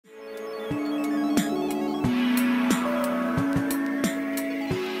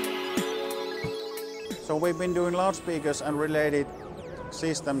we've been doing loudspeakers and related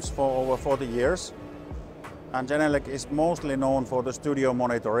systems for over 40 years. And Genelec is mostly known for the studio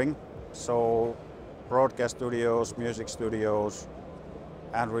monitoring. So broadcast studios, music studios,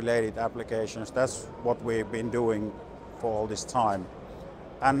 and related applications. That's what we've been doing for all this time.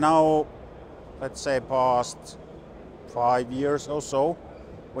 And now, let's say past 5 years or so,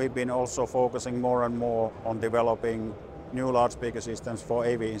 we've been also focusing more and more on developing new loudspeaker systems for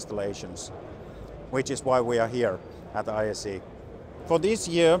AV installations, which is why we are here at ISE. For this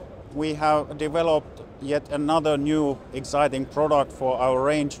year, we have developed yet another new exciting product for our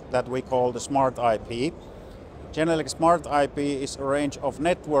range that we call the Smart IP. Genelec Smart IP is a range of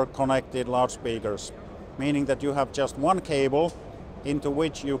network connected loudspeakers, meaning that you have just one cable into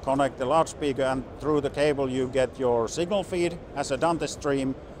which you connect the loudspeaker, and through the cable you get your signal feed as a Dante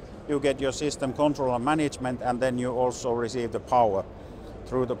stream, you get your system control and management, and then you also receive the power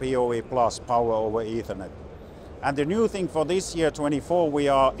through the PoE Plus, power over Ethernet. And the new thing for this year, 24, we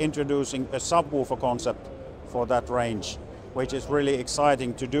are introducing a subwoofer concept for that range, which is really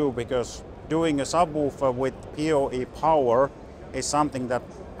exciting to do, because doing a subwoofer with PoE power is something that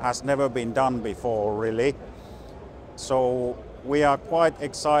has never been done before, really. So we are quite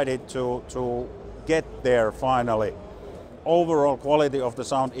excited to get there finally. Overall quality of the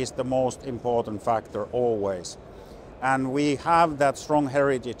sound is the most important factor always. And we have that strong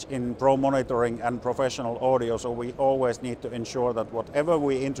heritage in pro monitoring and professional audio, so we always need to ensure that whatever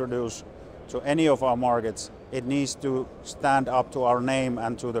we introduce to any of our markets, it needs to stand up to our name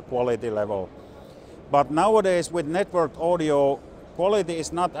and to the quality level. But nowadays with networked audio, quality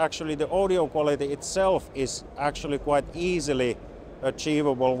is not actually, the audio quality itself is actually quite easily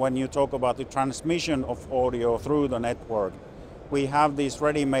achievable when you talk about the transmission of audio through the network. We have these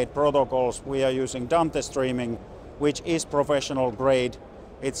ready-made protocols. We are using Dante streaming, which is professional grade.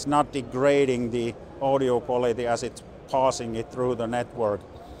 It's not degrading the audio quality as it's passing it through the network.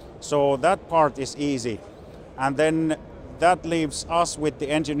 So that part is easy. And then that leaves us with the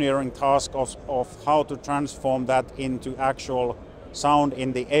engineering task of how to transform that into actual sound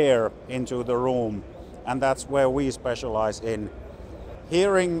in the air into the room. And that's where we specialize in.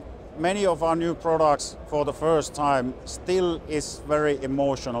 Hearing many of our new products for the first time still is very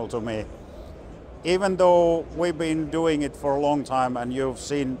emotional to me. Even though we've been doing it for a long time and you've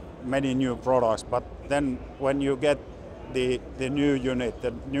seen many new products, but then when you get the new unit,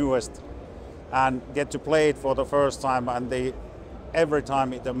 the newest, and get to play it for the first time, and every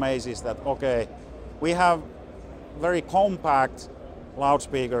time it amazes that, okay, we have very compact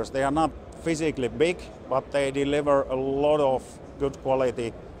loudspeakers. They are not physically big, but they deliver a lot of good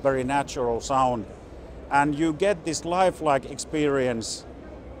quality, very natural sound. And you get this lifelike experience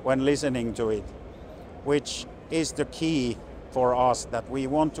when listening to it, which is the key for us, that we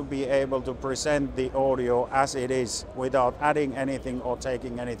want to be able to present the audio as it is without adding anything or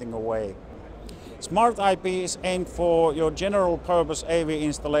taking anything away. Smart IP is aimed for your general purpose AV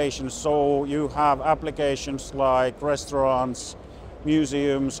installations, so you have applications like restaurants,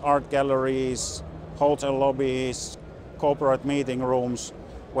 museums, art galleries, hotel lobbies, corporate meeting rooms,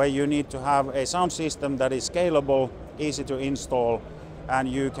 where you need to have a sound system that is scalable, easy to install, and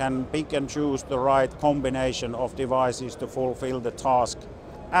you can pick and choose the right combination of devices to fulfill the task.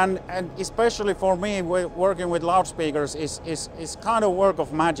 And especially for me, working with loudspeakers is kind of work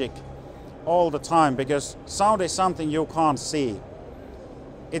of magic all the time, because sound is something you can't see.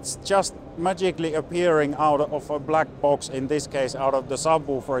 It's just magically appearing out of a black box. In this case, out of the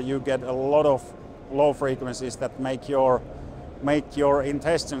subwoofer, you get a lot of low frequencies that make your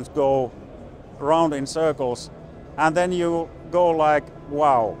intestines go round in circles, and then you go like,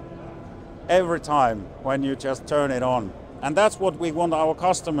 wow, every time when you just turn it on. And that's what we want our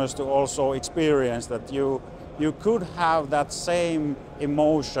customers to also experience, that you could have that same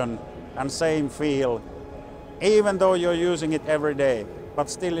emotion and same feel, even though you're using it every day, but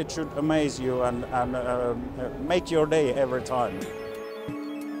still it should amaze you and make your day every time.